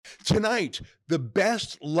Tonight, the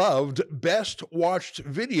best loved, best watched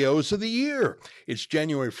videos of the year. It's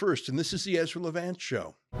January 1st, and this is the EZRA LEVANT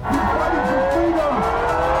Show.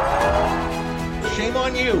 Shame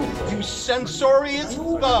on you, you censorious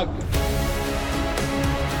thug.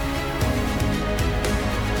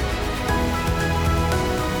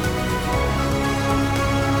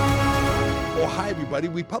 Well, hi, everybody.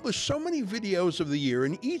 We publish so many videos of the year,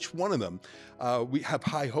 and each one of them we have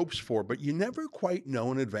high hopes for, but you never quite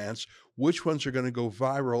know in advance which ones are going to go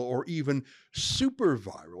viral or even super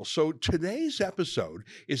viral. So today's episode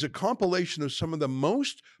is a compilation of some of the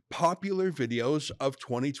most popular videos of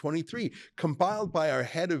 2023, compiled by our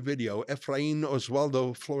head of video, Efrain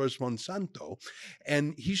Oswaldo Flores Monsanto,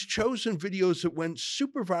 and he's chosen videos that went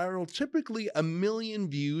super viral, typically 1 million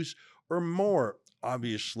views or more.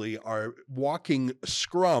 Obviously, our walking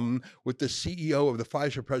scrum with the CEO of the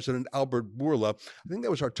Pfizer president, Albert Bourla. I think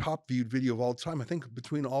that was our top viewed video of all time. I think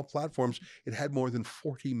between all platforms, it had more than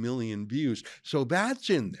 40 million views. So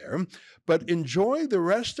that's in there. But enjoy the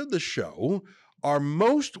rest of the show, our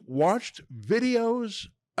most watched videos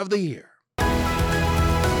of the year.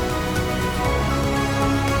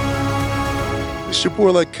 Mr.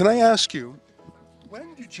 Bourla, can I ask you,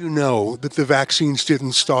 when did you know that the vaccines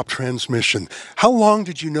didn't stop transmission? How long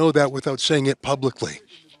did you know that without saying it publicly?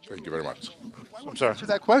 Thank you very much. I'm sorry. Answer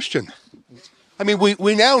that question. I mean,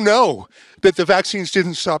 we now know that the vaccines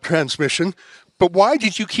didn't stop transmission, but why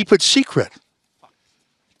did you keep it secret?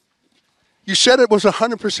 You said it was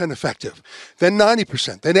 100% effective, then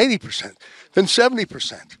 90%, then 80%, then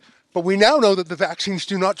 70%. But we now know that the vaccines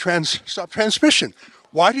do not stop transmission.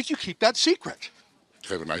 Why did you keep that secret?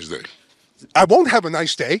 Have a nice day. I won't have a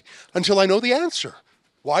nice day until I know the answer.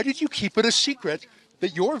 Why did you keep it a secret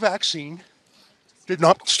that your vaccine did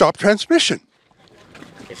not stop transmission?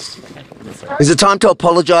 Is it time to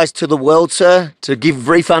apologise to the world, sir? To give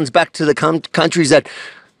refunds back to the countries that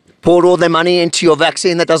poured all their money into your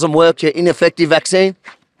vaccine that doesn't work, your ineffective vaccine?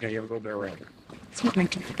 Yeah, you have a little bit around.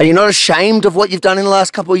 Are you not ashamed of what you've done in the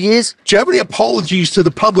last couple of years? Do you have any apologies to the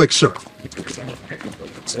public, sir?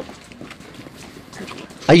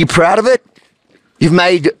 Are you proud of it? You've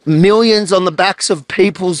made millions on the backs of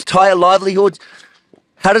people's entire livelihoods.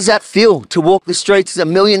 How does that feel to walk the streets as a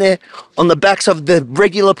millionaire on the backs of the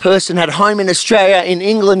regular person at home in Australia, in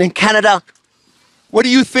England, in Canada? What do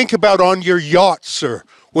you think about on your yacht, sir?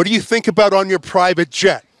 What do you think about on your private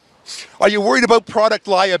jet? Are you worried about product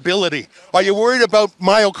liability? Are you worried about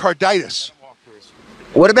myocarditis?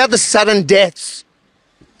 What about the sudden deaths?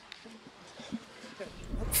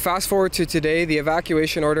 Fast forward to today, the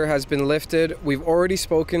evacuation order has been lifted. We've already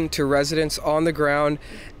spoken to residents on the ground,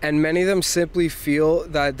 and many of them simply feel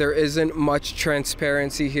that there isn't much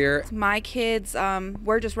transparency here. My kids,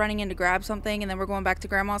 we're just running in to grab something, and then we're going back to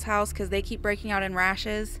grandma's house because they keep breaking out in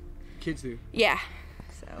rashes. Kids do? Yeah.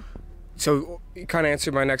 So you kind of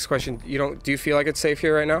answered my next question. Do you feel like it's safe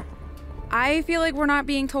here right now? I feel like we're not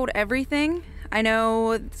being told everything. I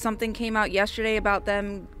know something came out yesterday about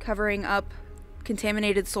them covering up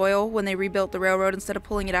contaminated soil when they rebuilt the railroad instead of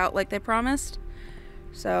pulling it out like they promised.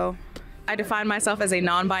 So I define myself as a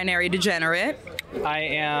non-binary degenerate. I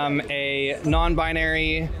am a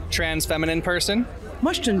non-binary trans feminine person.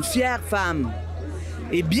 Moi, je suis une fière femme.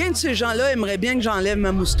 Et bien de ces gens-là aimeraient bien que j'enlève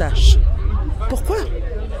ma moustache. Pourquoi?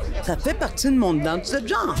 Ça fait partie de mon identité de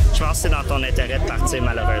genre. Je pense que c'est dans ton intérêt de partir,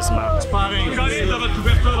 malheureusement. C'est pareil. Décollez de votre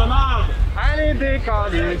couverture de marde. Allez,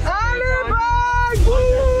 décollez. Allez, bye!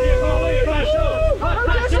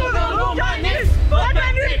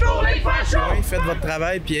 Faites votre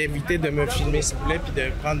travail puis évitez de me filmer s'il vous plaît puis de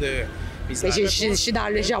prendre je suis dans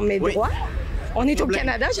le genre mes droits. On est au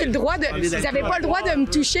Canada, j'ai le droit de. Vous n'avez pas le droit de me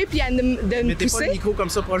toucher puis de me pousser. Mettez pas le micro comme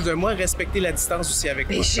ça proche de moi, respectez la distance aussi avec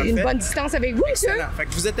moi. J'ai une bonne distance avec vous, monsieur. Fait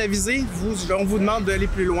que vous êtes avisé, on vous demande d'aller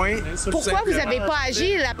plus loin. Pourquoi vous n'avez pas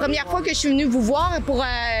agi la première fois que je suis venue vous voir pour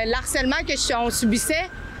l'harcèlement qu'on subissait?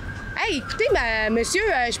 Hey, écoutez, monsieur,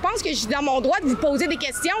 je pense que je suis dans mon droit de vous poser des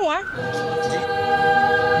questions, hein?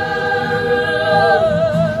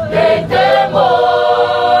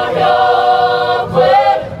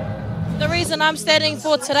 The reason I'm standing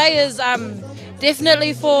for today is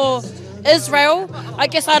definitely for Israel. I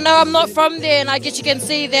guess I know I'm not from there, and I guess you can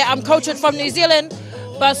see that I'm cultured from New Zealand,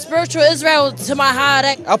 but spiritual Israel to my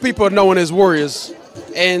heart. Our people are known as warriors,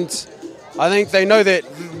 and I think they know that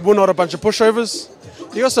we're not a bunch of pushovers.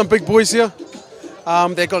 You got some big boys here.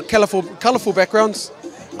 They've got colourful backgrounds,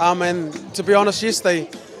 and to be honest, yes,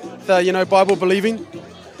 they're Bible believing,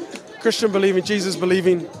 Christian believing, Jesus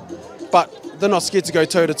believing, but they're not scared to go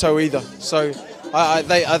toe to toe either. So I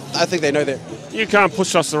think they know that. You can't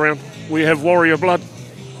push us around. We have warrior blood.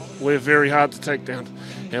 We're very hard to take down.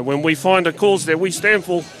 And when we find a cause that we stand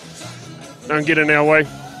for, don't get in our way.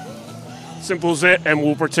 Simple as that, and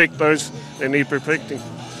we'll protect those that need protecting.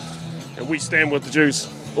 And we stand with the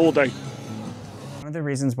Jews all day. One of the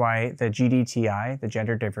reasons why the GDTI, the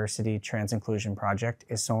Gender Diversity Trans Inclusion Project,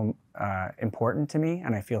 is so important to me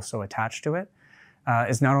and I feel so attached to it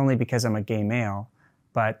is not only because I'm a gay male,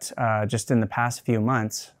 but just in the past few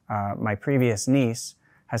months, my previous niece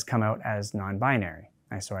has come out as non-binary.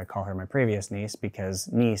 And so I call her my previous niece because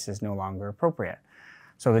niece is no longer appropriate.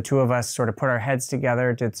 So the two of us sort of put our heads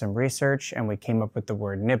together, did some research, and we came up with the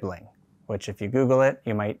word nibbling, which if you Google it,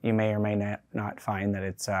 you may or may not find that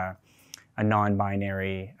it's a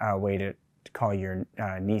non-binary way to call your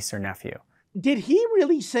niece or nephew. Did he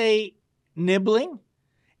really say nibbling?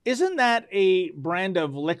 Isn't that a brand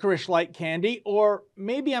of licorice-like candy? Or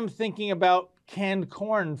maybe I'm thinking about canned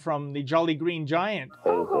corn from the Jolly Green Giant.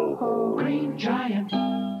 Ho, ho, ho, Green Giant.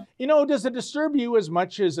 You know, does it disturb you as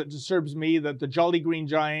much as it disturbs me that the Jolly Green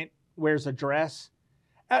Giant wears a dress?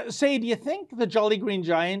 Say, do you think the Jolly Green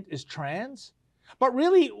Giant is trans? But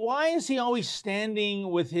really, why is he always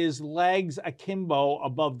standing with his legs akimbo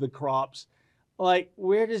above the crops? Like,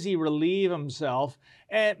 where does he relieve himself?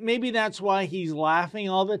 And maybe that's why he's laughing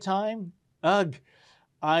all the time? Ugh,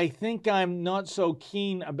 I think I'm not so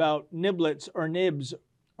keen about niblets or nibs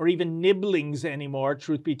or even nibblings anymore,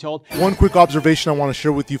 truth be told. One quick observation I want to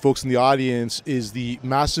share with you folks in the audience is the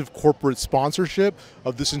massive corporate sponsorship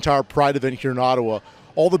of this entire Pride event here in Ottawa.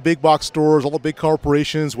 All the big box stores, all the big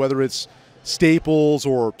corporations, whether it's Staples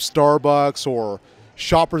or Starbucks or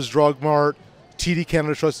Shoppers Drug Mart, TD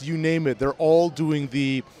Canada Trust, you name it, they're all doing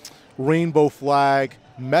the rainbow flag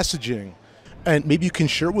messaging. And maybe you can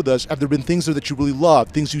share with us, have there been things there that you really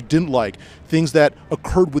loved, things you didn't like, things that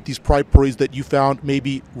occurred with these pride parades that you found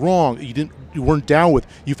maybe wrong, you weren't down with,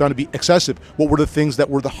 you found to be excessive? What were the things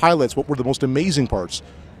that were the highlights? What were the most amazing parts?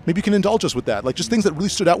 Maybe you can indulge us with that, like just things that really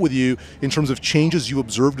stood out with you in terms of changes you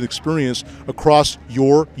observed and experienced across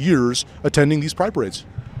your years attending these pride parades.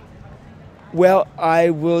 Well,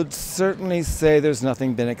 I would certainly say there's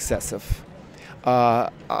nothing been excessive.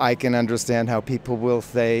 I can understand how people will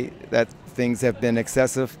say that things have been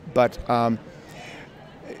excessive, but I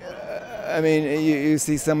mean, you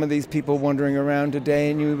see some of these people wandering around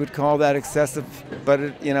today, and you would call that excessive, but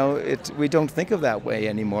we don't think of that way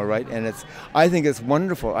anymore, right? And I think it's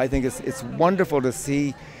wonderful. I think it's wonderful to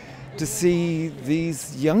see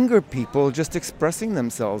these younger people just expressing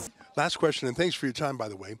themselves. Last question, and thanks for your time, by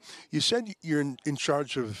the way. You said you're in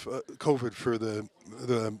charge of COVID for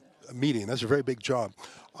the meeting. That's a very big job.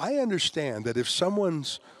 I understand that if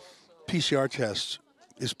someone's PCR test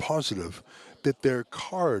is positive, that their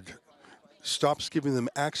card stops giving them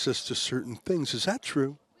access to certain things. Is that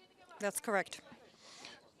true? That's correct.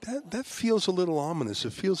 That feels a little ominous.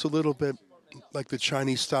 It feels a little bit like the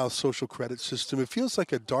Chinese-style social credit system. It feels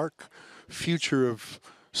like a dark future of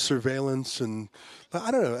surveillance, and I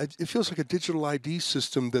don't know, it feels like a digital ID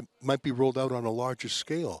system that might be rolled out on a larger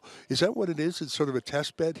scale. Is that what it is? It's sort of a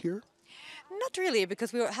test bed here? Not really,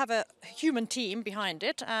 because we have a human team behind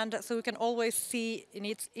it, and so we can always see in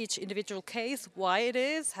each individual case why it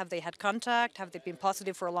is. Have they had contact? Have they been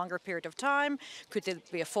positive for a longer period of time? Could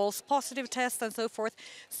it be a false positive test and so forth?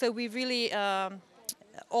 So we really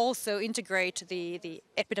also integrate the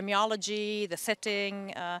epidemiology, the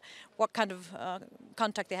setting, what kind of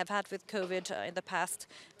contact they have had with COVID in the past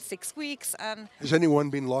 6 weeks. And has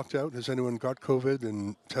anyone been locked out? Has anyone got COVID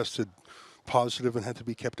and tested positive and had to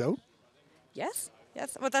be kept out? Yes.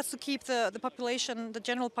 Well, that's to keep the population, the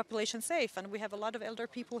general population, safe, and we have a lot of elder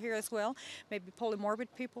people here as well, maybe polymorbid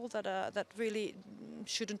people that really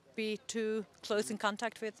shouldn't be too close in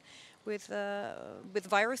contact with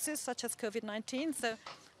viruses such as COVID-19. So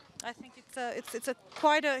I think it's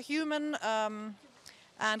quite a human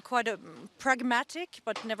and quite a pragmatic,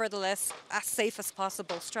 but nevertheless as safe as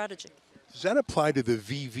possible strategy. Does that apply to the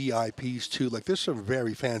VVIPs too? Like, there's some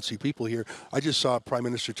very fancy people here. I just saw Prime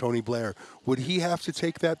Minister Tony Blair. Would he have to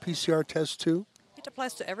take that PCR test too? It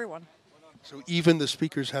applies to everyone. So even the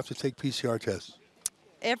speakers have to take PCR tests?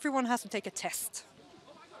 Everyone has to take a test.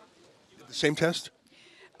 The same test?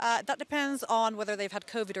 That depends on whether they've had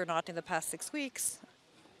COVID or not in the past 6 weeks.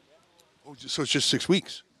 Oh, so it's just 6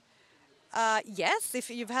 weeks? Yes, if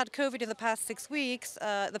you've had COVID in the past 6 weeks,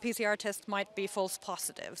 the PCR test might be false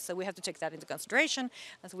positive. So we have to take that into consideration,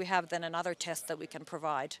 as we have then another test that we can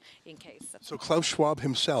provide in case. So Klaus Schwab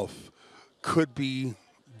himself could be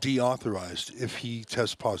deauthorized if he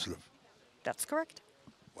tests positive? That's correct.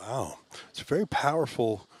 Wow. It's a very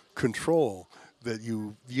powerful control that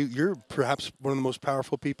you're perhaps one of the most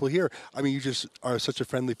powerful people here. I mean, you just are such a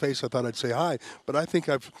friendly face. I thought I'd say hi, but I think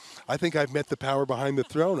I've met the power behind the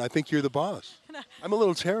throne. I think you're the boss. I'm a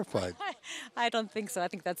little terrified. I don't think so. I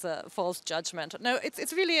think that's a false judgment. No,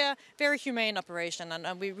 it's really a very humane operation,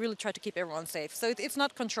 and we really try to keep everyone safe. So it's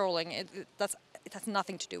not controlling. It has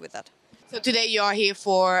nothing to do with that. So today you are here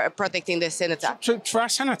for protecting the cenotaph? For our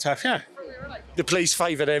cenotaph, yeah. The police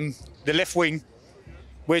favour them, the left wing.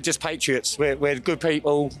 We're just patriots. We're good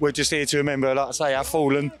people. We're just here to remember, like I say, our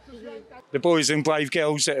fallen. The boys and brave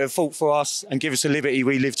girls that have fought for us and give us the liberty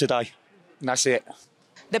we live today. And that's it.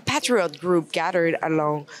 The Patriot group gathered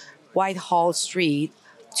along Whitehall Street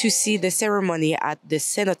to see the ceremony at the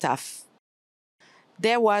cenotaph.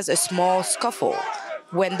 There was a small scuffle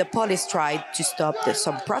when the police tried to stop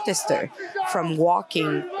some protesters from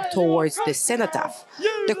walking towards the cenotaph.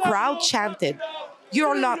 The crowd chanted,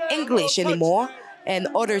 "You're not English anymore," and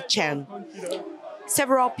other chant.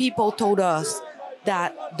 Several people told us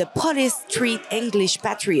that the police treat English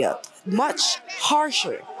patriots much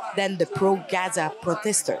harsher than the pro-Gaza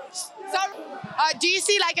protesters. Do you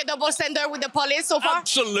see like a double standard with the police so far?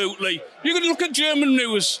 Absolutely. You can look at German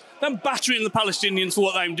news, them battering the Palestinians for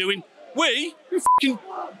what they're doing. You're fucking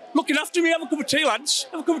looking after me, have a cup of tea, lads.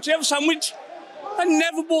 Have a cup of tea, have a sandwich. They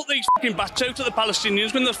never bought these fucking bats out to the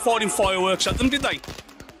Palestinians when they're firing fireworks at them, did they?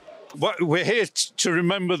 We're here to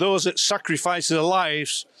remember those that sacrificed their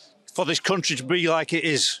lives for this country to be like it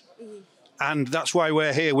is. And that's why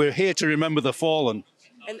we're here. We're here to remember the fallen.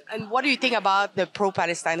 And what do you think about the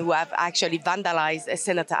pro-Palestine who have actually vandalized a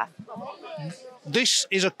cenotaph? This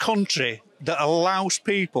is a country that allows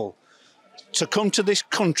people to come to this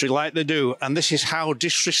country like they do, and this is how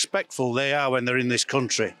disrespectful they are when they're in this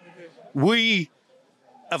country. We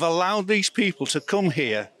have allowed these people to come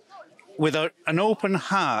here with an open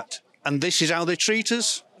heart, and this is how they treat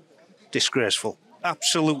us? Disgraceful.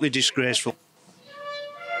 Absolutely disgraceful.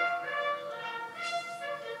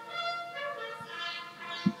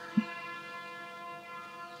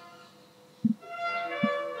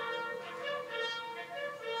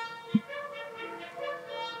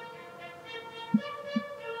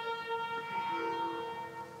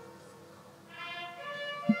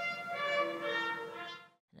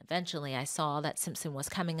 Eventually, I saw that Simpson was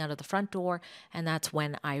coming out of the front door, and that's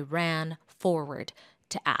when I ran forward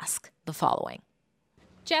to ask the following.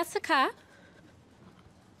 Jessica,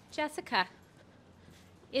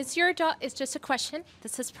 is your dog, it's just a question,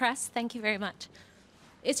 this is press, thank you very much.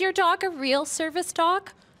 Is your dog a real service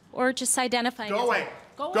dog or just identifying? Go away.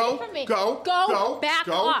 Go away from me. Go, back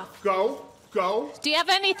off. Go. Do you have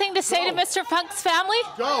anything to say to Mr. Funk's family?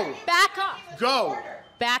 Go. Back off. Go.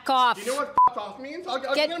 Back off. Do you know what f*** off means?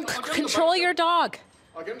 Control your dog.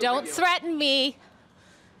 Don't threaten me.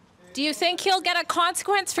 Do you think he'll get a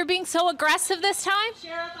consequence for being so aggressive this time?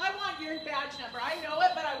 Sheriff, I want your badge number. I know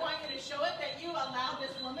it, but I want you to show it that you allowed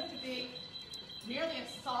this woman to be nearly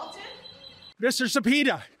assaulted. Mr.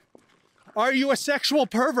 Cepeda, are you a sexual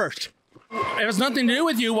pervert? It has nothing to do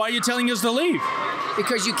with you. Why are you telling us to leave?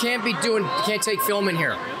 Because you can't take film in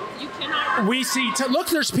here. You cannot. We see, look,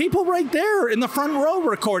 there's people right there in the front row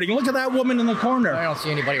recording. Look at that woman in the corner. I don't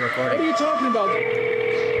see anybody recording. What are you talking about?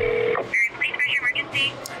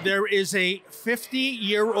 There is a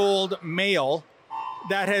 50-year-old male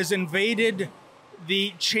that has invaded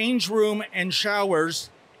the change room and showers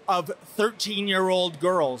of 13-year-old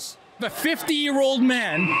girls. The 50-year-old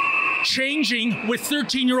man changing with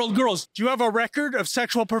 13-year-old girls. Do you have a record of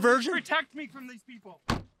sexual perversion? Protect me from these people.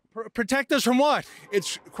 Protect us from what?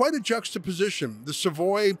 It's quite a juxtaposition. The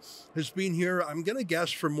Savoy has been here, I'm going to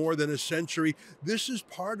guess, for more than a century. This is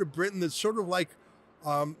part of Britain that's sort of like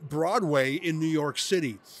Broadway in New York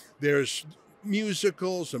City. There's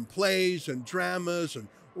musicals and plays and dramas and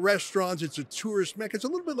restaurants. It's a tourist mecca. It's a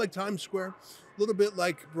little bit like Times Square, a little bit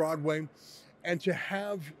like Broadway. And to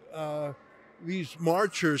have these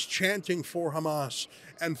marchers chanting for Hamas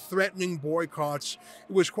and threatening boycotts,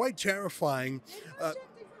 it was quite terrifying.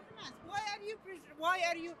 Why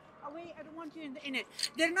are you away? I don't want you in it.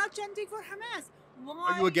 They're not chanting for Hamas.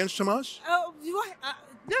 Why? Are you against Hamas?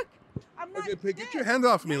 Look, I'm not. Okay, get your hand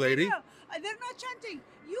off me, lady. No, they're not chanting.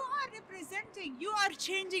 You are representing. You are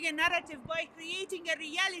changing a narrative by creating a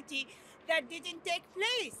reality that didn't take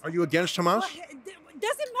place. Are you against Hamas? It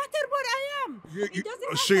doesn't matter what I am. It doesn't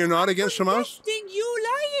matter. So you're not against Hamas? I'm contesting you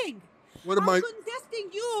lying. What am I?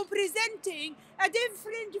 Contesting you presenting a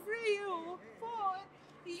different view for.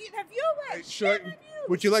 Have you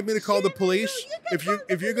Would you like me to call the police?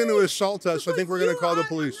 If you're going to assault us, I think we're going to call the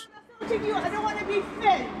police. I don't want to be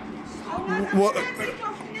fed. What? Turn it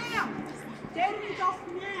off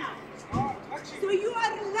now. So you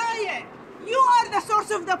are lying. You are the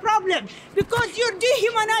source of the problem because you're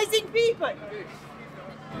dehumanizing people.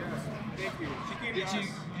 Thank you. Did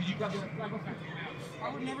you grab the flag off?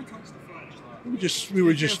 I would never touch the flag. We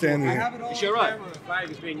were just standing here. Is you right? The flag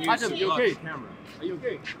is being used. Adam, you okay? Camera. Are you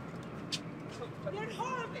okay? You're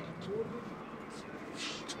horrible.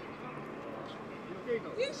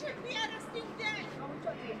 You should be arresting them. I want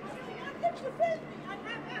them to film me. I'm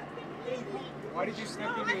asking legally. Why did you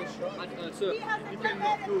snap into a shot? Sir, you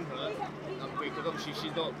cannot film her. Because obviously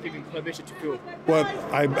she's not giving permission to film. Well,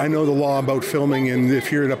 I know the law about filming, and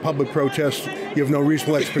if you're at a public protest, you have no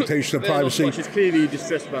reasonable expectation of privacy. She's clearly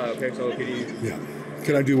distressed about her, okay, so can you... Yeah.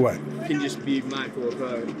 Can I do what? Can you just be mindful of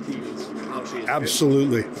her feelings, how she is?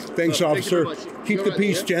 Absolutely. Thanks, Well, officer. thank you very much. Keep You're the right,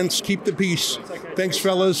 peace, yeah? gents. Keep the peace. Thanks,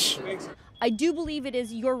 fellas. I do believe it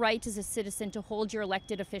is your right as a citizen to hold your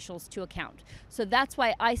elected officials to account. So that's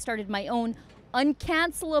why I started my own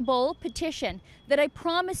uncancelable petition that I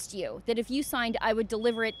promised you that if you signed, I would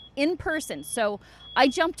deliver it in person. So I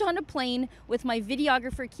jumped on a plane with my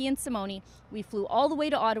videographer, Kian Simone. We flew all the way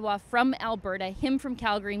to Ottawa from Alberta, him from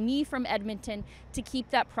Calgary, me from Edmonton, to keep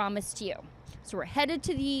that promise to you. So we're headed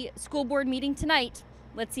to the school board meeting tonight.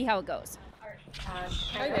 Let's see how it goes. Hi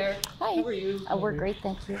there. Hi. How are you? We're great,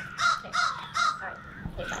 thank you.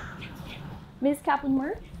 Ms.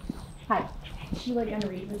 Kaplan-Murr? Hi. You are going to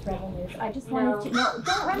read this Rebel News. I just wanted to... No,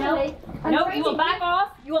 don't run away. No, you will back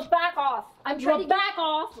off. You will back off. I'm you trying will to back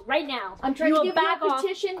off right now. I'm trying to give back you a off.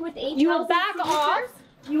 petition with 8,000 You will back off. signatures.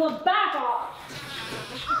 You will back off.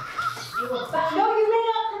 You will back. No, you may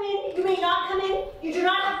not come in. You may not come in. You do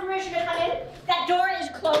not have permission to come in. That door is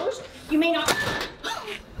closed. You may not.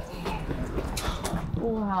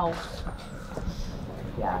 Wow.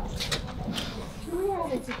 Yeah. Do we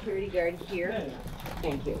have a security guard here?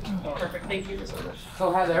 Thank you. Perfect, thank you.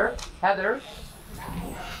 So Heather,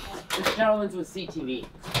 this gentleman's with CTV.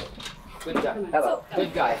 Good guy. Hello. So,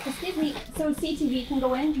 Good guy. Excuse me, so CTV can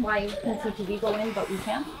go in? Why can CTV go in but we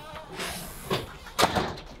can't?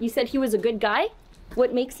 You said he was a good guy?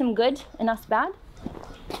 What makes him good and us bad?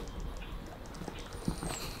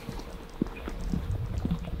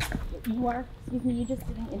 You are, excuse me, you just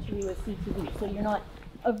did an interview with CTV, so you're not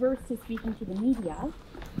averse to speaking to the media.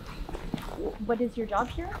 What is your job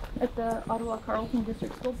here at the Ottawa Carleton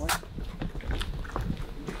District School Board?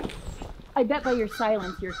 I bet by your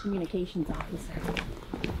silence you're a communications officer.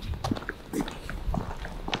 Is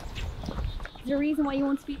there a reason why you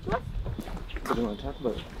won't speak to us? What do you want to talk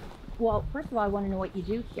about? Well, first of all, I want to know what you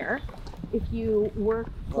do here. If you work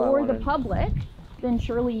for the public, then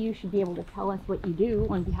surely you should be able to tell us what you do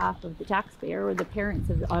on behalf of the taxpayer or the parents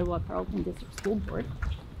of the Ottawa Carleton District School Board.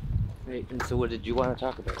 Right, and so what did you want to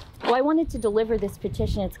talk about? Well, I wanted to deliver this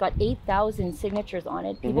petition. It's got 8,000 signatures on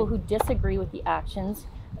it. People who disagree with the actions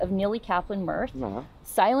of Neely Kaplan-Murr,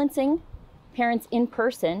 silencing parents in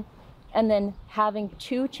person, and then having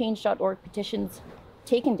 2 Change.org petitions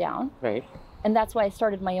taken down. Right. And that's why I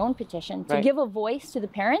started my own petition, to Right. give a voice to the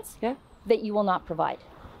parents that you will not provide.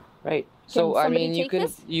 Right. So I mean, you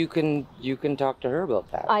take can talk to her about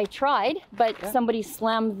that. I tried, but somebody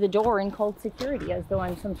slammed the door and called security as though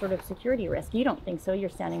I'm some sort of security risk. You don't think so? You're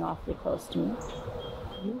standing awfully close to me.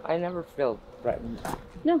 I never feel threatened.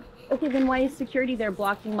 No. Okay, then why is security there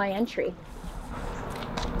blocking my entry?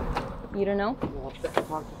 You don't know? You'll have to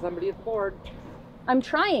talk to somebody at the board. I'm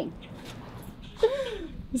trying.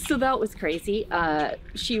 So that was crazy.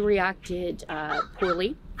 She reacted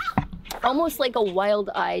poorly. Almost like a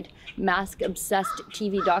wild-eyed, mask-obsessed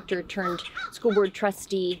TV doctor turned school board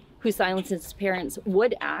trustee who silences parents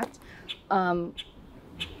would act. I'm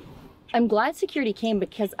glad security came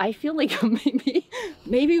because I feel like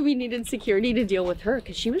maybe we needed security to deal with her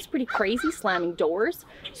because she was pretty crazy, slamming doors,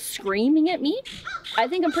 screaming at me. I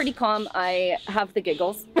think I'm pretty calm. I have the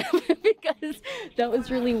giggles because that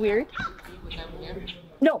was really weird.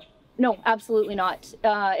 No, absolutely not.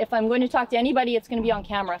 If I'm going to talk to anybody, it's going to be on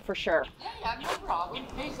camera for sure. Yeah, no problem.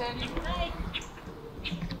 Hey, Sandy. Hi.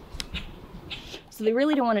 So they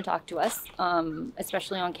really don't want to talk to us,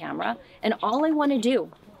 especially on camera. And all I want to do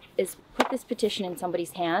is put this petition in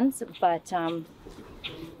somebody's hands, but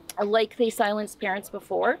like they silenced parents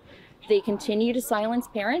before, they continue to silence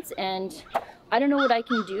parents, and I don't know what I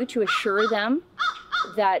can do to assure them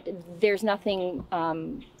that there's nothing,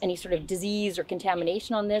 any sort of disease or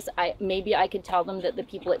contamination on this. Maybe I could tell them that the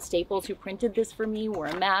people at Staples who printed this for me wore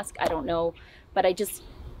a mask. I don't know, but I just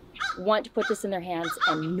want to put this in their hands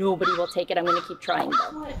and nobody will take it. I'm going to keep trying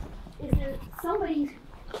though. Is there somebody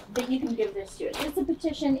that you can give this to? It's a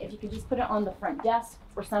petition. If you could just put it on the front desk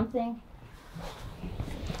or something.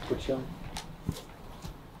 Which one?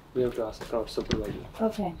 We have to ask our supervisor.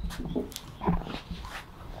 Okay.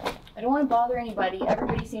 I don't want to bother anybody.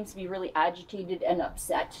 Everybody seems to be really agitated and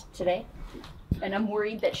upset today. And I'm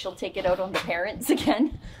worried that she'll take it out on the parents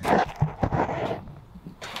again. Hi.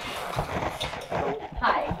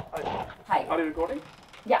 Hi. Are you recording?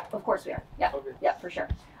 Yeah, of course we are. Yeah, Okay. yeah, for sure.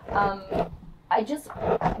 I just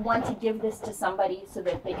want to give this to somebody so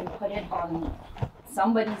that they can put it on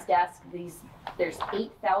somebody's desk. There's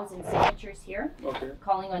 8,000 signatures here,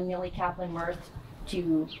 calling on Millie Kaplan-Wirth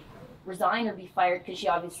to resign or be fired because she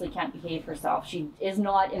obviously can't behave herself. She is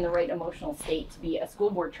not in the right emotional state to be a school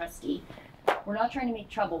board trustee. We're not trying to make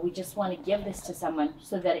trouble. We just want to give this to someone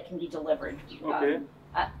so that it can be delivered. Okay.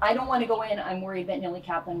 I don't want to go in. I'm worried that Millie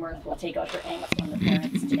Kaplan-Wirth will take out her angst on the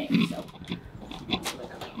parents today. So.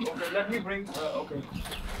 Okay, let me bring. Okay.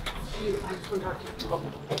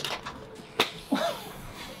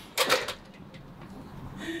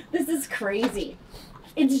 This is crazy.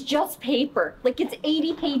 It's just paper. Like, it's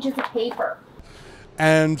 80 pages of paper.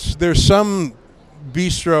 And there's some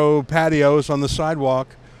bistro patios on the sidewalk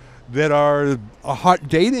that are a hot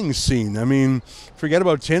dating scene. I mean, forget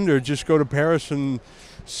about Tinder. Just go to Paris and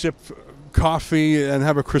sip coffee and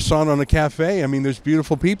have a croissant on a cafe. I mean, there's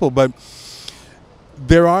beautiful people, but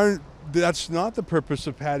that's not the purpose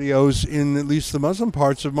of patios in at least the Muslim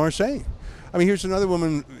parts of Marseille. I mean, here's another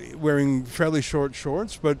woman wearing fairly short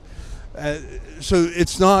shorts, but so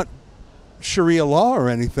it's not Sharia law or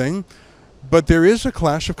anything, but there is a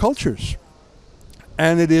clash of cultures,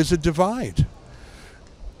 and it is a divide.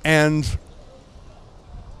 And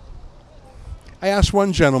I asked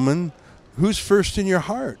one gentleman, who's first in your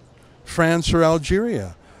heart, France or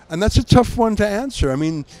Algeria? And that's a tough one to answer. I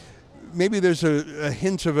mean, maybe there's a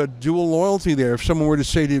hint of a dual loyalty there. If someone were to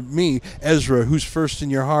say to me, EZRA, who's first in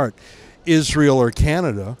your heart, Israel or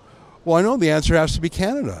Canada? Well, I know the answer has to be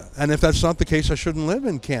Canada. And if that's not the case, I shouldn't live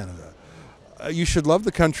in Canada. You should love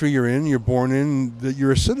the country you're in, you're born in, that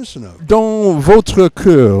you're a citizen of. Dans votre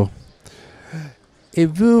cœur,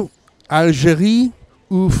 êtes-vous Algérie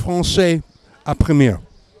ou Français à première?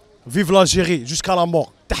 Vive l'Algérie jusqu'à la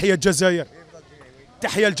mort. Tahia Jazair.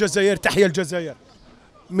 Tahia Jazair, Tahia Jazair.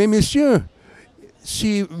 Mais monsieur,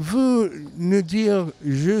 si vous nous dire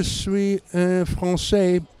je suis un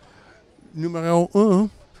Français numéro 1,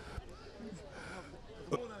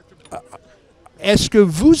 est-ce que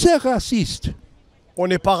vous êtes raciste? On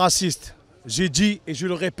n'est pas raciste. J'ai dit et je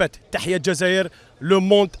le répète, Tahia Jazair, le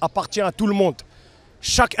monde appartient à tout le monde.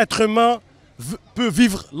 Chaque être humain peut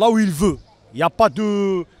vivre là où il veut. Il n'y a pas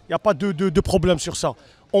de problème sur ça.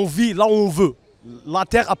 On vit là où on veut. La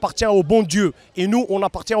terre appartient au bon Dieu. Et nous, on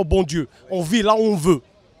appartient au bon Dieu. On vit là où on veut.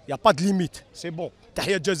 Il n'y a pas de limite. C'est bon.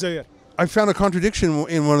 Tahia Jazair. I found a contradiction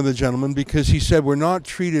in one of the gentlemen because he said we're not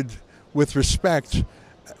treated with respect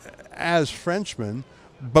as Frenchmen,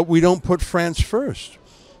 but we don't put France first.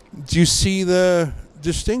 Do you see the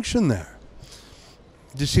distinction there?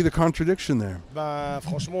 Do you see the contradiction there? Ben,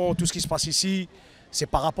 franchement, tout ce qui se passe ici, c'est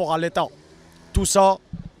par rapport à l'État. Tout ça,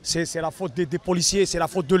 c'est la faute des policiers, c'est la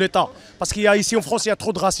faute de l'État. Parce qu'il y a ici en France, il y a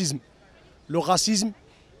trop de racisme. Le racisme,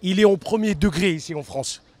 il est au premier degré ici en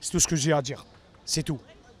France. C'est tout ce que j'ai à dire. C'est tout.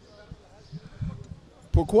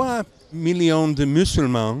 Pourquoi millions de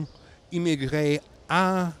musulmans immigrés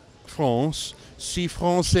à France si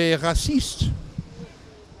France est raciste?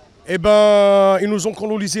 Eh ben, ils nous ont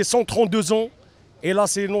colonisé 132 ans. Et là,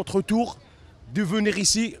 c'est notre tour de venir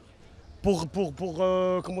ici pour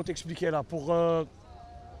comment t'expliquer là, je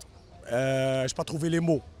n'ai pas trouvé les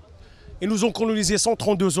mots. Ils nous ont colonisé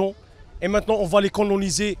 132 ans et maintenant on va les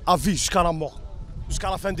coloniser à vie jusqu'à la mort,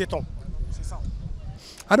 jusqu'à la fin des temps. C'est ça.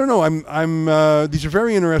 I don't know. These are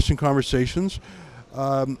very interesting conversations.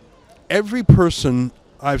 Every person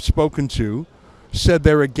I've spoken to said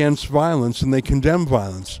they're against violence and they condemn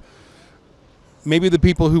violence. Maybe the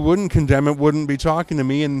people who wouldn't condemn it wouldn't be talking to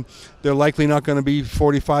me, and they're likely not going to be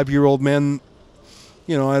 45-year-old men,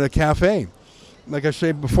 at a cafe. Like I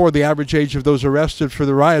said before, the average age of those arrested for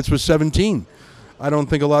the riots was 17. I don't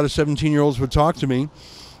think a lot of 17-year-olds would talk to me.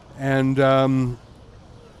 And I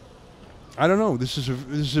don't know. This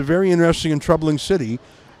is a very interesting and troubling city.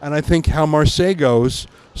 And I think how Marseille goes,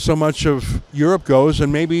 so much of Europe goes,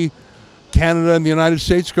 and maybe Canada and the United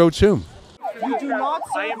States go too. You do not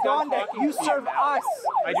serve Gondek. You serve us.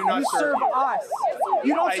 I do not you serve us.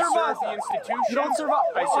 You don't serve us. The institution. You don't serve us.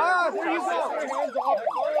 I serve there you go.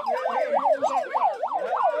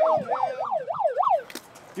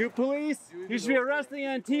 You police, you should be arresting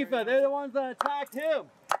Antifa. They're the ones that attacked him.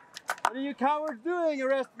 What are you cowards doing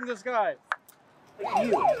arresting this guy?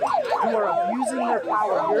 You are abusing their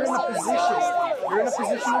power. You're in a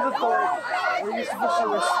position of authority where you're supposed to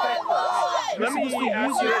respect us. Let me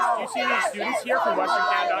ask you this. Do you see any students here from Western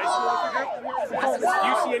Canada High School with your group? Do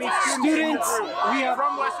you see any students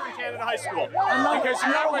from Western Canada High School? Because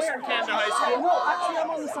you're at Western Canada High School. No, actually, I'm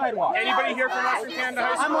on the sidewalk. Anybody here from Western Canada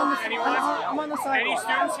High School? I'm on the sidewalk. Any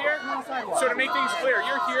students here? So to make things clear,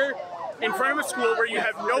 you're here in front of a school where you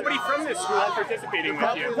have nobody from this school participating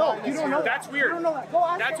with you. No, you don't know. That's weird. You don't know that. Go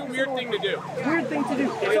ask That's a weird thing to do. Weird thing to do.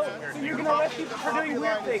 So you're going to arrest people for doing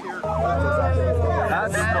weird things.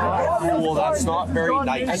 That's not cool. That's not very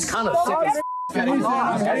nice. That's kind of sick as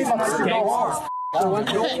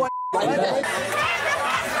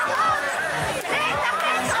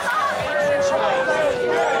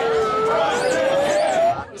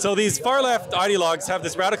So these far-left ideologues have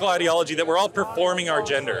this radical ideology that we're all performing our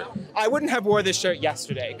gender. I wouldn't have wore this shirt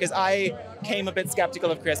yesterday because I came a bit skeptical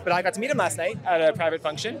of Chris, but I got to meet him last night at a private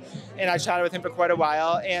function, and I chatted with him for quite a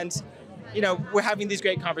while, and you know, we're having these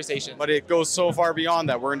great conversations. But it goes so far beyond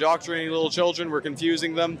that. We're indoctrinating little children, we're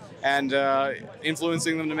confusing them, and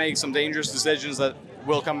influencing them to make some dangerous decisions that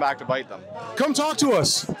will come back to bite them. Come talk to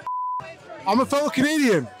us. I'm a fellow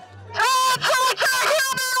Canadian.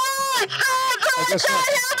 I guess not.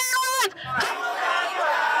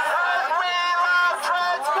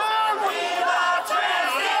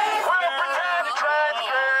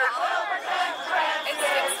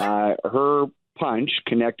 Her punch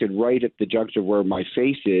connected right at the juncture where my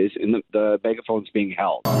face is, and the megaphone's being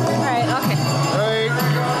held. All right, okay.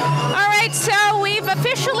 All right, so we've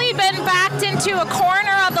officially been backed into a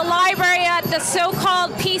corner of the library at the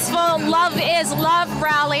so-called peaceful Love is Love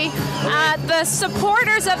rally. The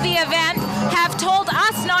supporters of the event have told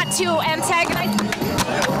us not to antagonize.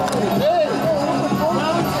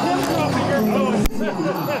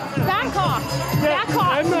 Back off. Back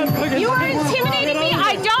off. You are intimidating me.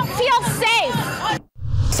 I don't feel safe.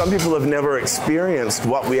 Some people have never experienced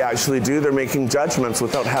what we actually do. They're making judgments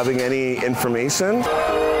without having any information.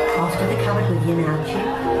 After the covered with you now, Chip.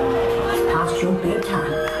 It's past your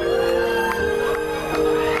bedtime.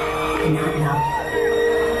 Good night, love.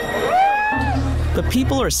 But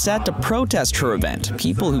people are set to protest her event.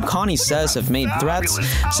 People who Connie says have made threats,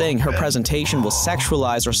 saying her presentation will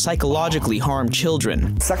sexualize or psychologically harm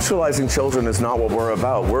children. Sexualizing children is not what we're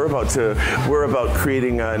about. We're about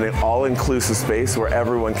creating an all-inclusive space where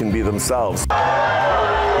everyone can be themselves.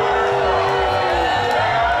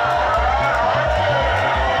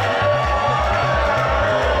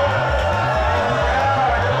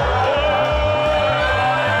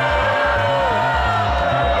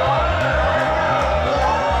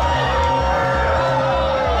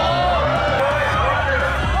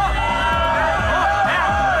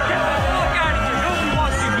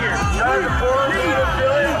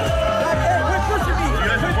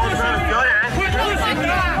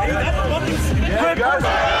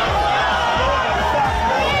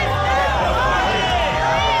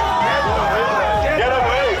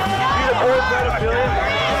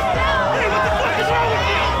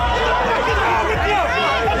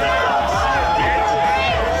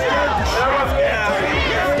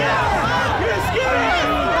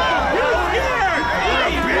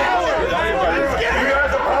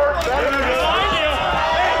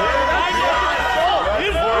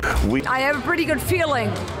 I have a pretty good feeling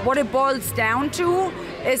what it boils down to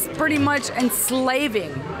is pretty much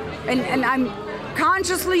enslaving. And I'm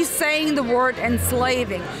consciously saying the word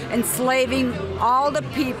enslaving all the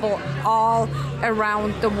people all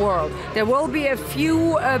around the world. There will be a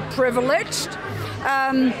few privileged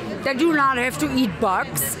that do not have to eat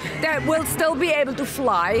bugs, that will still be able to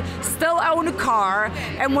fly, still own a car,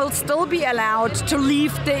 and will still be allowed to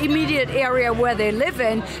leave the immediate area where they live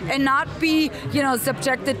in and not be, you know,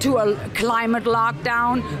 subjected to a climate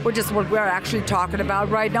lockdown, which is what we're actually talking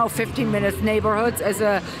about right now, 15-minute neighborhoods as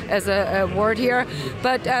a word here.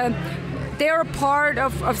 But they're a part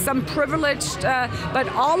of some privileged, but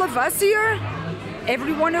all of us here,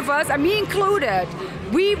 every one of us, me included,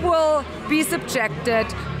 we will be subjected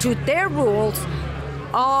to their rules,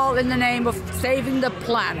 all in the name of saving the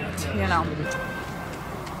planet, you know.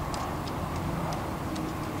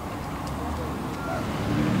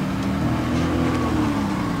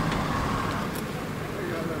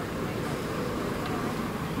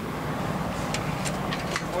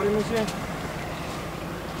 Morning, monsieur.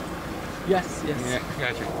 Yes, yes. Yeah,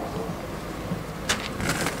 gotcha.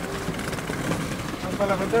 Para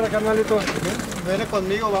la frontera, carnalito. Viene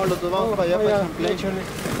conmigo, vamos, los dos vamos para allá, para Champlain.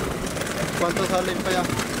 ¿Cuánto salen para allá?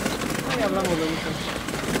 Ahí hablamos ahorita.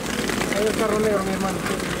 Ahí el carro negro, mi hermano.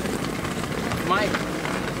 Mike.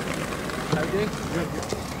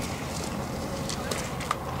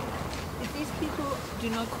 If these people do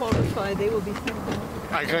not qualify, they will be sent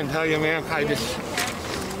out. I couldn't tell you, ma'am. I just...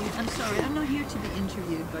 I'm sorry, I'm not here to be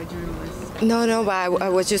interviewed by journalists. No, but I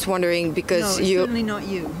was just wondering because no, you. Certainly not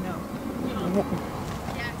you. No.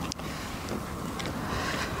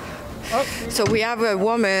 So we have a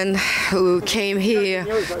woman who came here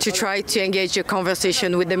to try to engage a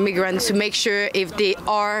conversation with the migrants to make sure if they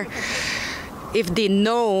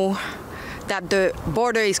know that the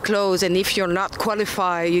border is closed and if you're not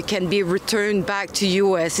qualified, you can be returned back to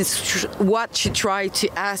U.S. It's what she tried to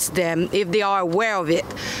ask them if they are aware of it.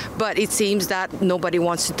 But it seems that nobody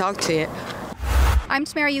wants to talk to it. I'm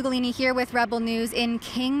Tamara Ugolini here with Rebel News in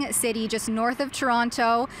King City, just north of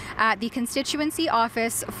Toronto, at the constituency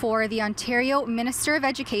office for the Ontario Minister of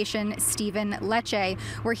Education, Stephen Lecce.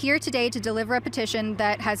 We're here today to deliver a petition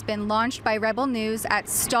that has been launched by Rebel News at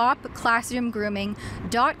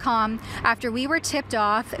stopclassroomgrooming.com after we were tipped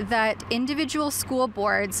off that individual school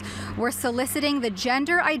boards were soliciting the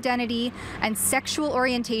gender identity and sexual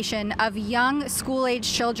orientation of young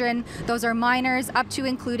school-age children. Those are minors up to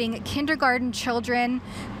including kindergarten children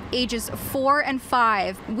ages 4 and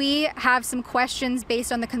 5. We have some questions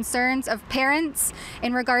based on the concerns of parents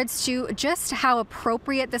in regards to just how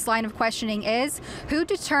appropriate this line of questioning is, who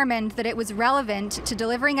determined that it was relevant to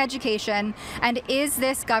delivering education, and is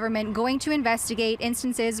this government going to investigate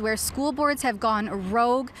instances where school boards have gone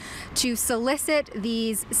rogue to solicit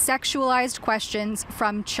these sexualized questions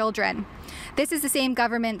from children. This is the same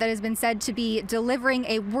government that has been said to be delivering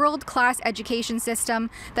a world-class education system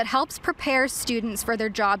that helps prepare students for their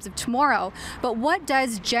jobs of tomorrow. But what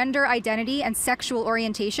does gender identity and sexual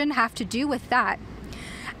orientation have to do with that?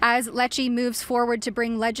 As Lecce moves forward to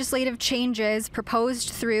bring legislative changes proposed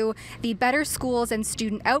through the Better Schools and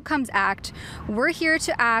Student Outcomes Act, we're here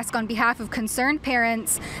to ask on behalf of concerned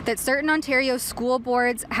parents that certain Ontario school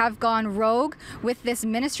boards have gone rogue with this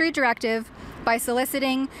ministry directive by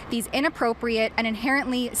soliciting these inappropriate and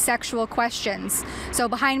inherently sexual questions. So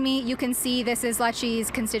behind me, you can see this is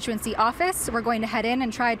Lecce's constituency office. We're going to head in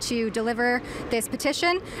and try to deliver this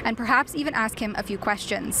petition and perhaps even ask him a few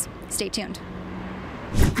questions. Stay tuned.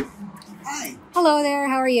 Hi. Hello there,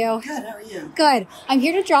 how are you? Good, how are you? Good. I'm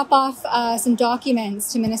here to drop off some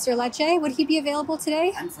documents to Minister Lecce. Would he be available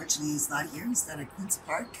today? Unfortunately, he's not here. He's down at Queen's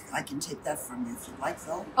Park. I can take that from you if you'd like,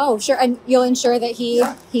 though. Oh, sure. And you'll ensure that he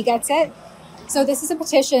gets it? So this is a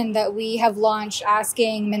petition that we have launched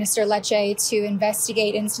asking Minister Lecce to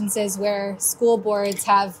investigate instances where school boards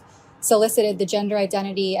have solicited the gender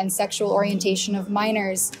identity and sexual orientation of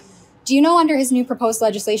minors. Do you know under his new proposed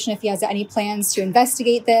legislation if he has any plans to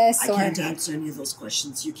investigate this? I can't answer any of those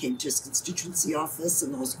questions. You came to his constituency office,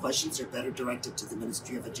 and those questions are better directed to the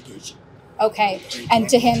Ministry of Education. Okay. And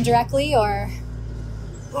to him directly, or?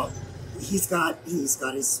 Well, he's got his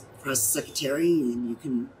press secretary, and you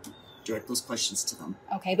can direct those questions to them.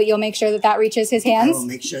 Okay, but you'll make sure that reaches his hands? I will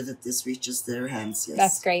make sure that this reaches their hands, yes.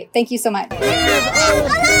 That's great. Thank you so much.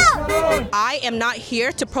 I am not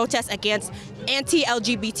here to protest against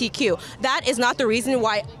anti-LGBTQ. That is not the reason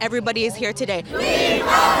why everybody is here today.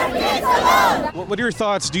 What are your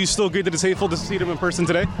thoughts? Do you still agree that it's hateful to see them in person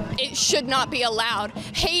today? It should not be allowed.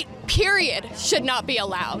 Hate, period, should not be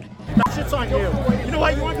allowed. That shit's on you. You know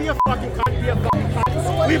what? You want to be a fucking cunt, be a fucking cunt.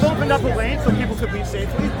 We've opened up a lane so people could leave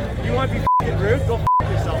safely. You want to be fucking rude? Go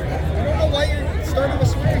yourself. I don't know why you're starting to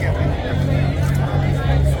swearing at me.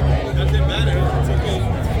 That didn't matter. It's okay.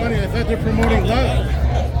 It's funny. I thought they're promoting love.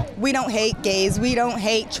 We don't hate gays, we don't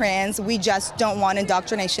hate trans, we just don't want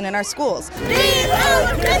indoctrination in our schools.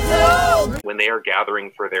 When they are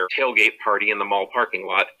gathering for their tailgate party in the mall parking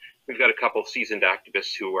lot, we've got a couple of seasoned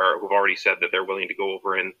activists who've already said that they're willing to go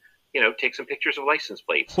over and, take some pictures of license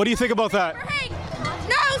plates. What do you think about that?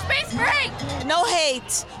 No space for hate! No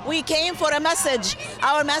hate. We came for a message.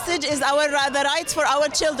 Our message is the rights for our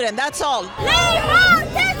children, that's all. Leave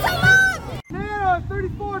kids alone! Sarah,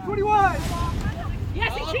 3421!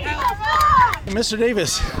 Yes, Mr.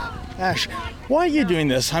 Davis, Ash, why are you doing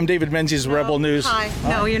this? I'm David Menzies, Rebel News. Hi.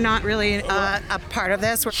 No, you're not really a part of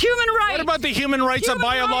this. Human rights! What about the human rights of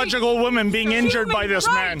biological women being injured by this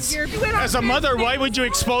man? As a mother, why would you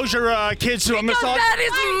expose your kids to a massage? That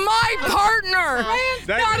is my partner!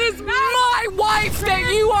 That is my wife that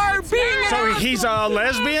you are being... So he's a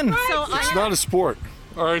lesbian? It's not a sport,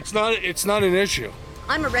 or it's not an issue.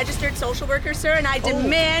 I'm a registered social worker, sir, and I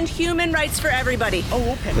demand human rights for everybody.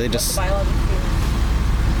 Oh, okay. They just...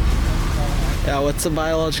 Yeah, what's a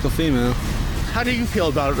biological female? How do you feel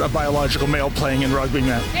about a biological male playing in rugby,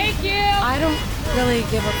 man? Thank you! I don't really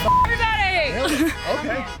give a f***. Everybody!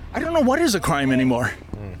 Okay. I don't know what is a crime anymore.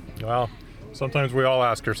 Well, sometimes we all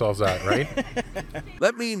ask ourselves that, right?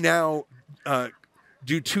 Let me now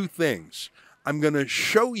do two things. I'm going to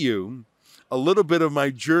show you a little bit of my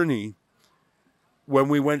journey when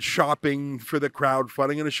we went shopping for the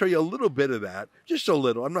crowdfunding. I'm going to show you a little bit of that, just a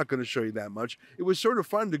little. I'm not going to show you that much. It was sort of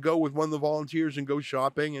fun to go with one of the volunteers and go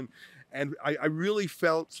shopping, and I really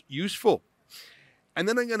felt useful. And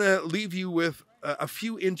then I'm going to leave you with a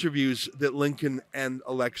few interviews that Lincoln and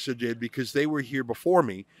Alexa did, because they were here before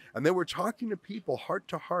me, and they were talking to people heart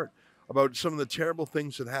to heart about some of the terrible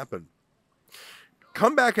things that happened.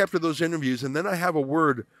 Come back after those interviews, and then I have a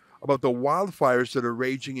word about the wildfires that are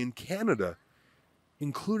raging in Canada,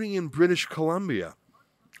 including in British Columbia.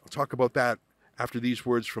 I'll talk about that after these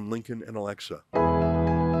words from Lincoln and Alexa.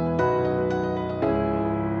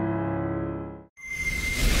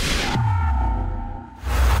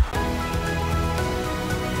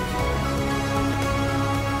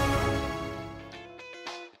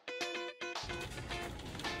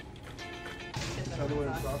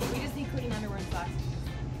 We just need clean underwear and socks.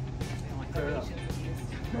 Fair enough.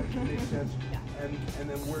 Makes sense. Yeah. And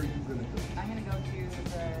then where are you going to go? I'm going to go to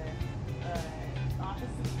the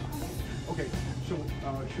office. Okay, so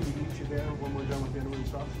should we meet you there when we're done with the underwear and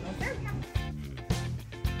socks? Sure, yeah.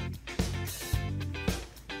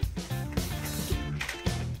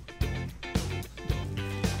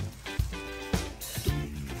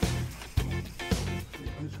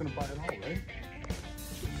 I'm just going to buy it all, right?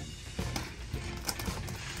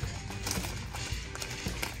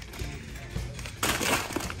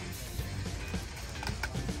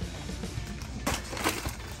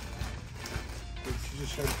 You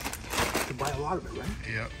just said to buy a lot of it, right?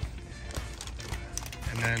 Yep.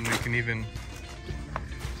 And then we can even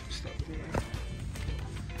stuff it.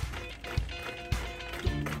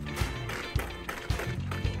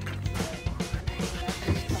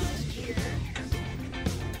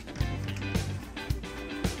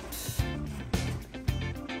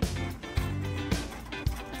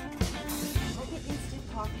 Instant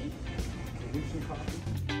coffee. Instant coffee.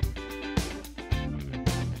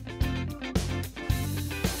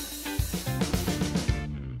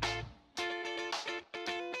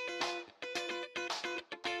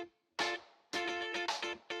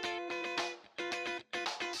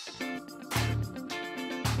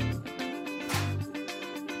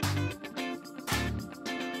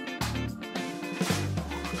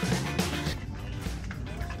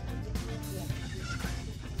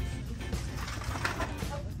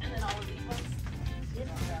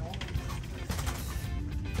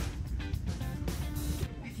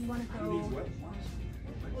 You want to go?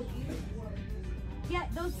 Yeah,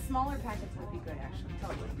 those smaller packets would be good, actually.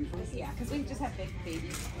 Totally. Yeah, because we just have big baby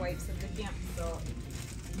wipes in the camp, so.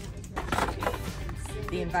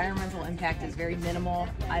 The environmental impact is very minimal.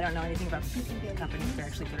 I don't know anything about the company, if they're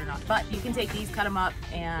actually good or not. But you can take these, cut them up,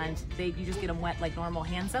 and you just get them wet like normal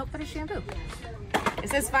hand soap, but a shampoo. It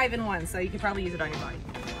says 5-in-1, so you could probably use it on your body.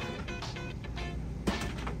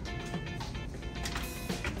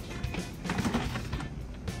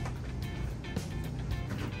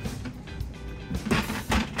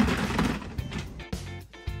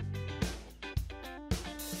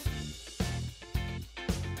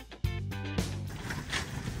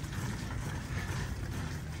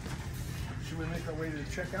 Should we make our way to the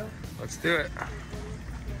checkout? Let's do it. I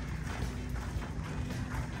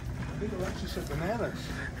think Alexa said bananas.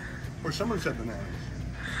 Or someone said bananas.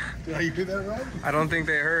 Did I do that right? I don't think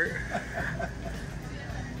they hurt.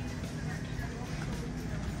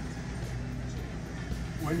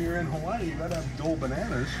 When you're in Hawaii, you gotta have Dole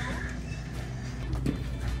bananas.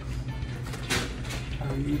 How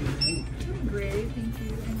are you doing? Great, thank you.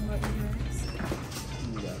 And what you guys?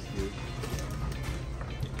 That's good.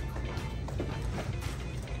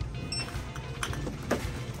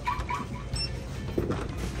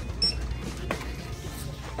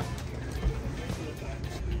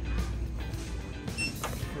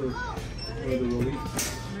 For the relief.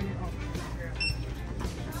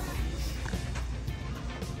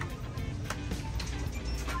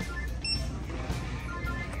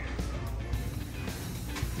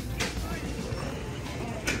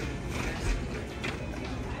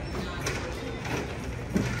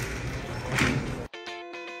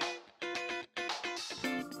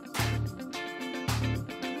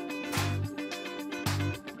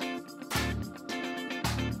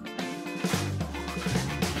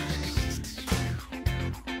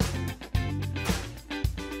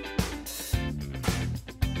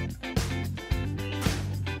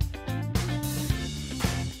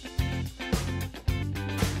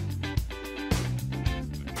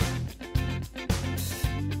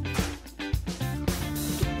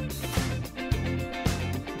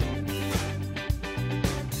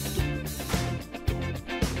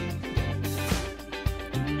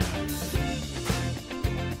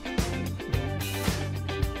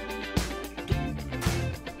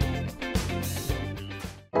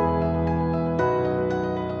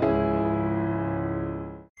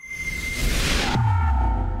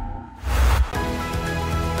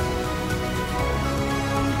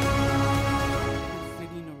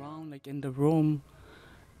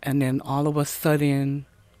 And then all of a sudden,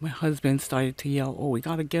 my husband started to yell, "Oh, we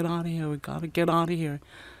gotta get out of here, we gotta get out of here."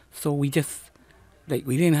 So we just, like,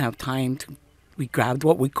 we didn't have time to, we grabbed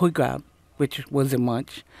what we could grab, which wasn't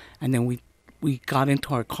much. And then we got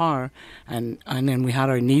into our car, and then we had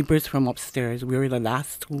our neighbors from upstairs. We were the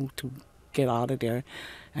last two to get out of there.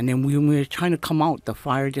 And then when we were trying to come out, the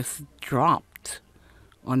fire just dropped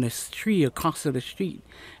on this tree across the street.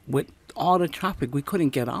 With all the traffic, we couldn't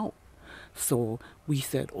get out. So we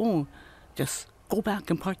said, "Oh, just go back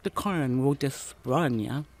and park the car and we'll just run,"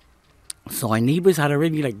 yeah? So our neighbors had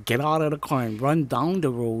already, like, get out of the car and run down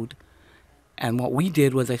the road. And what we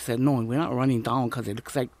did was I said, "No, we're not running down because it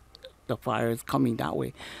looks like the fire is coming that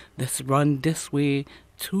way. Let's run this way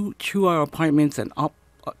to our apartments and up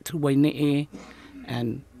to Waine'e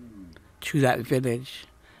and to that village."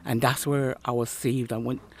 And that's where I was saved. I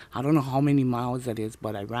went, I don't know how many miles that is,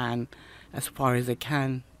 but I ran as far as I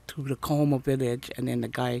can to the Kahoma village, and then the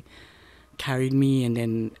guy carried me, and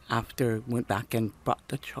then after went back and brought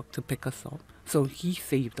the truck to pick us up. So he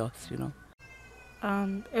saved us, you know.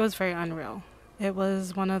 It was very unreal. It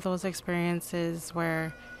was one of those experiences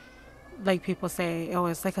where, like people say, oh,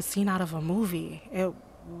 it's like a scene out of a movie. It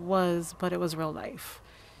was, but it was real life.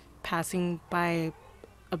 Passing by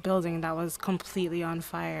a building that was completely on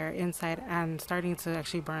fire inside and starting to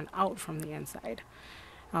actually burn out from the inside.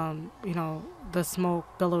 You know, the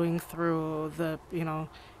smoke billowing through,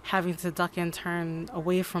 having to duck and turn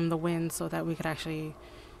away from the wind so that we could actually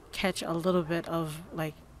catch a little bit of,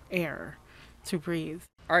 like, air to breathe.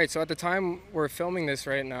 All right, so at the time we're filming this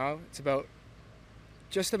right now, it's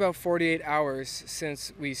just about 48 hours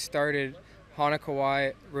since we started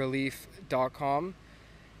HanakauaiRelief.com,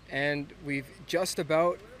 and we've just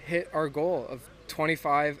about hit our goal of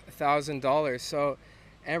 $25,000. So,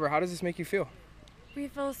 Amber, how does this make you feel? We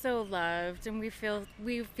feel so loved, and we feel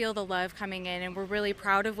the love coming in, and we're really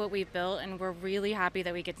proud of what we've built, and we're really happy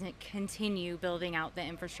that we get to continue building out the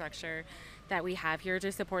infrastructure that we have here to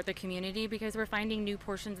support the community, because we're finding new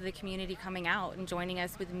portions of the community coming out and joining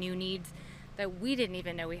us with new needs that we didn't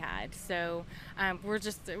even know we had. So we're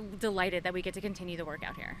just delighted that we get to continue the work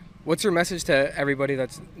out here. What's your message to everybody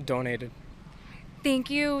that's donated?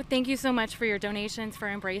 Thank you. Thank you so much for your donations, for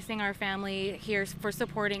embracing our family here, for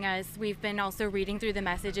supporting us. We've been also reading through the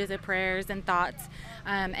messages of prayers and thoughts,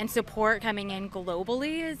 and support coming in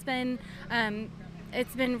globally has been,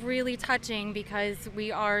 it's been really touching, because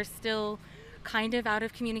we are still kind of out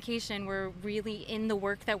of communication. We're really in the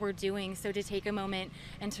work that we're doing. So to take a moment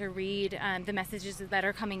and to read the messages that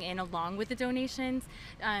are coming in along with the donations,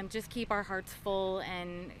 just keep our hearts full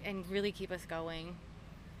and really keep us going.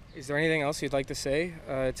 Is there anything else you'd like to say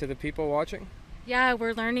to the people watching? Yeah,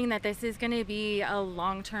 we're learning that this is going to be a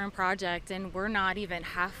long-term project, and we're not even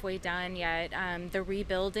halfway done yet. The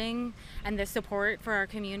rebuilding and the support for our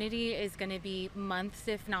community is going to be months,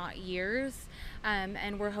 if not years.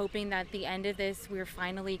 And we're hoping that at the end of this, we're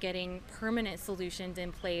finally getting permanent solutions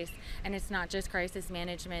in place. And it's not just crisis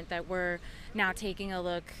management, that we're now taking a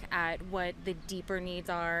look at what the deeper needs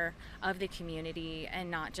are of the community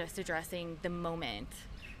and not just addressing the moment.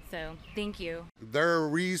 So thank you. Their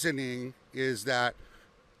reasoning is that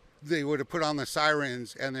they would have put on the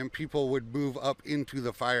sirens and then people would move up into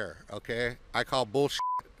the fire, okay? I call bullshit,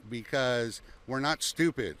 because we're not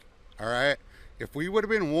stupid, all right? If we would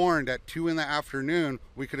have been warned at 2 in the afternoon,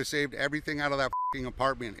 we could have saved everything out of that f***ing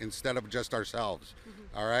apartment instead of just ourselves,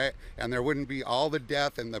 all right? And there wouldn't be all the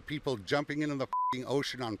death and the people jumping into the f***ing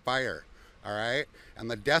ocean on fire, all right?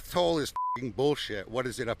 And the death toll is f***ing bullshit. What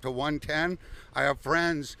is it, up to 110? I have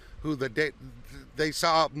friends who they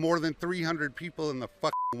saw more than 300 people in the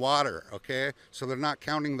fucking water, okay? So they're not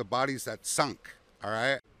counting the bodies that sunk, all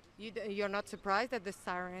right? You're not surprised that the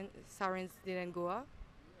sirens didn't go off?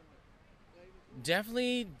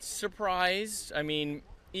 Definitely surprised. I mean,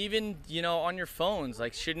 even, on your phones,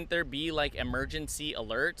 like, shouldn't there be, like, emergency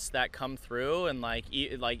alerts that come through? And, like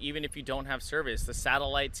even if you don't have service, the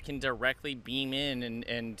satellites can directly beam in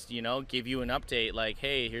and give you an update, like,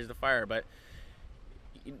 hey, here's the fire. But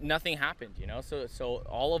nothing happened, So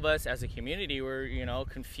all of us as a community were,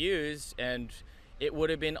 confused, and it would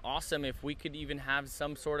have been awesome if we could even have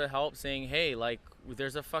some sort of help saying, hey, like,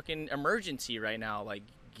 there's a fucking emergency right now, like,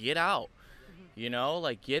 get out.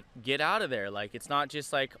 Like, get out of there. Like, it's not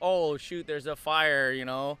just like, oh shoot, there's a fire,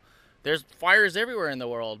 there's fires everywhere in the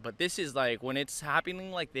world. But this is like, when it's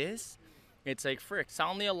happening like this, it's like, frick,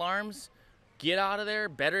 sound the alarms, get out of there.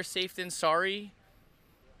 Better safe than sorry.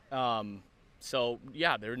 So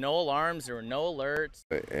yeah, there were no alarms, there were no alerts.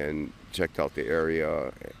 And checked out the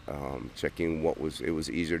area, checking it was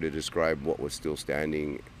easier to describe what was still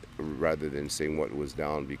standing rather than saying what was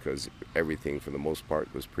down, because everything for the most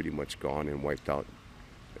part was pretty much gone and wiped out,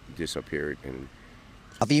 disappeared. And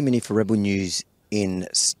Avi Yemeni for Rebel News in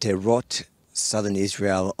Sderot, southern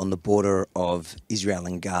Israel, on the border of Israel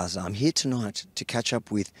and Gaza. I'm here tonight to catch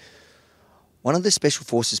up with one of the Special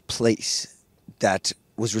Forces police that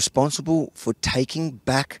was responsible for taking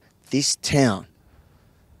back this town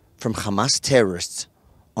from Hamas terrorists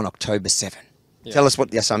on October 7. Yeah. Tell us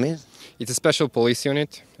what Yassam is. It's a special police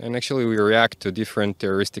unit, and actually we react to different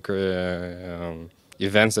terroristic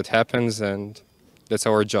events that happens, and that's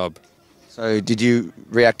our job. So did you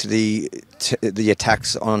react to the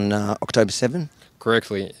attacks on October 7?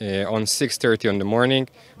 Correctly. On 6:30 in the morning,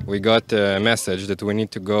 we got a message that we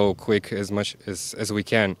need to go quick as much as we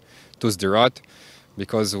can to Sderot,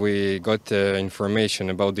 because we got information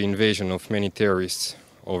about the invasion of many terrorists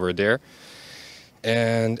over there.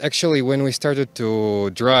 And actually, when we started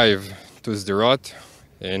to drive to Sderot,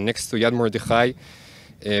 next to Yad Mordechai,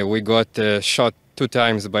 we got shot 2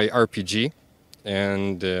 times by RPG,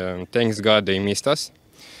 and thanks God they missed us.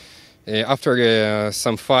 After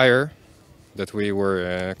some fire that we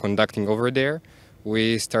were conducting over there,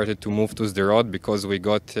 we started to move to Sderot because we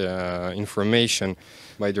got information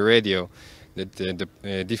by the radio that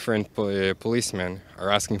the different policemen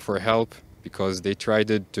are asking for help because they tried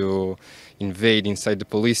to invade inside the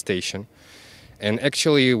police station. And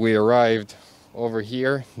actually we arrived over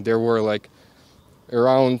here. There were like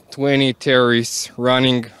around 20 terrorists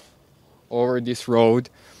running over this road,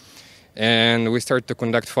 and we started to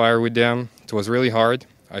conduct fire with them. It was really hard.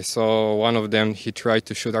 I saw one of them, he tried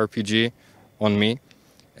to shoot RPG on me,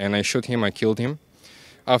 and I shot him, I killed him.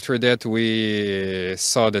 After that, we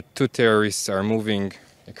saw that 2 terrorists are moving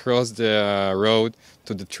across the road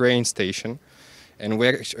to the train station, and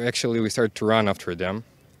we started to run after them,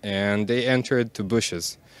 and they entered to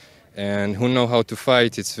bushes. And who know how to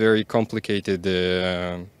fight, it's very complicated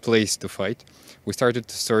place to fight. We started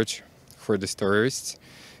to search for the terrorists,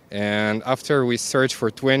 and after we searched for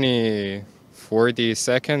 20-40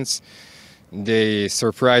 seconds, they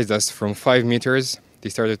surprised us from 5 meters. They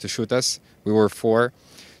started to shoot us. We were 4.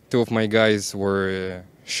 2 of my guys were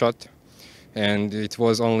shot, and it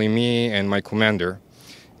was only me and my commander.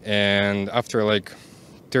 And after like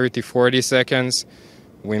 30-40 seconds,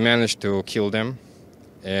 we managed to kill them.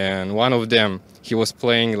 And one of them, he was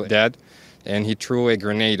playing dead, and he threw a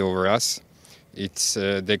grenade over us. It's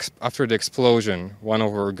after the explosion, one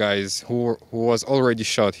of our guys who was already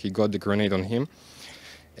shot, he got the grenade on him,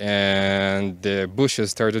 and the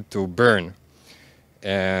bushes started to burn,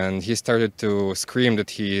 and he started to scream that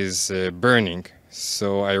he is burning.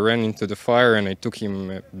 So I ran into the fire and I took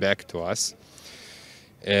him back to us,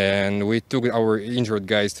 and we took our injured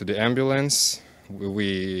guys to the ambulance.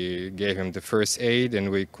 We gave him the first aid, and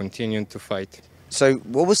we continued to fight. So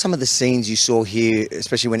what were some of the scenes you saw here,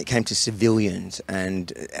 especially when it came to civilians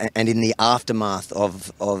and in the aftermath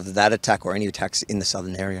of that attack or any attacks in the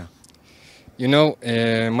southern area? You know,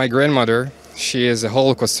 my grandmother, she is a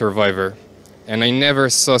Holocaust survivor, and I never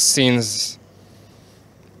saw scenes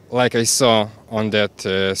like I saw on that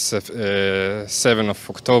 7th of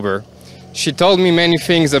October. She told me many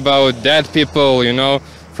things about dead people, you know,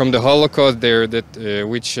 from the Holocaust there,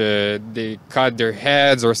 which they cut their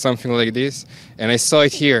heads or something like this, and I saw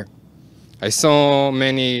it here. I saw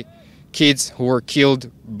many kids who were killed,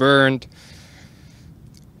 burned,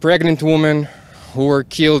 pregnant women who were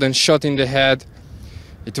killed and shot in the head.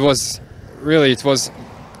 It was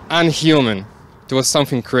unhuman. It was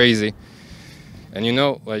something crazy. And you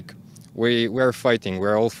know, like, we are fighting,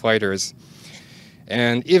 we're all fighters.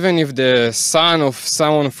 And even if the son of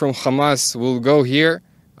someone from Hamas will go here,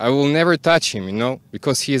 I will never touch him, you know,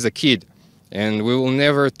 because he is a kid. And we will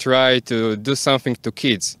never try to do something to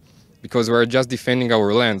kids, because we're just defending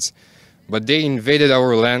our lands. But they invaded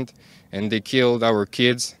our land, and they killed our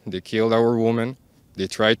kids, they killed our women, they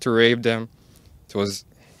tried to rape them. It was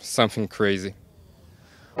something crazy.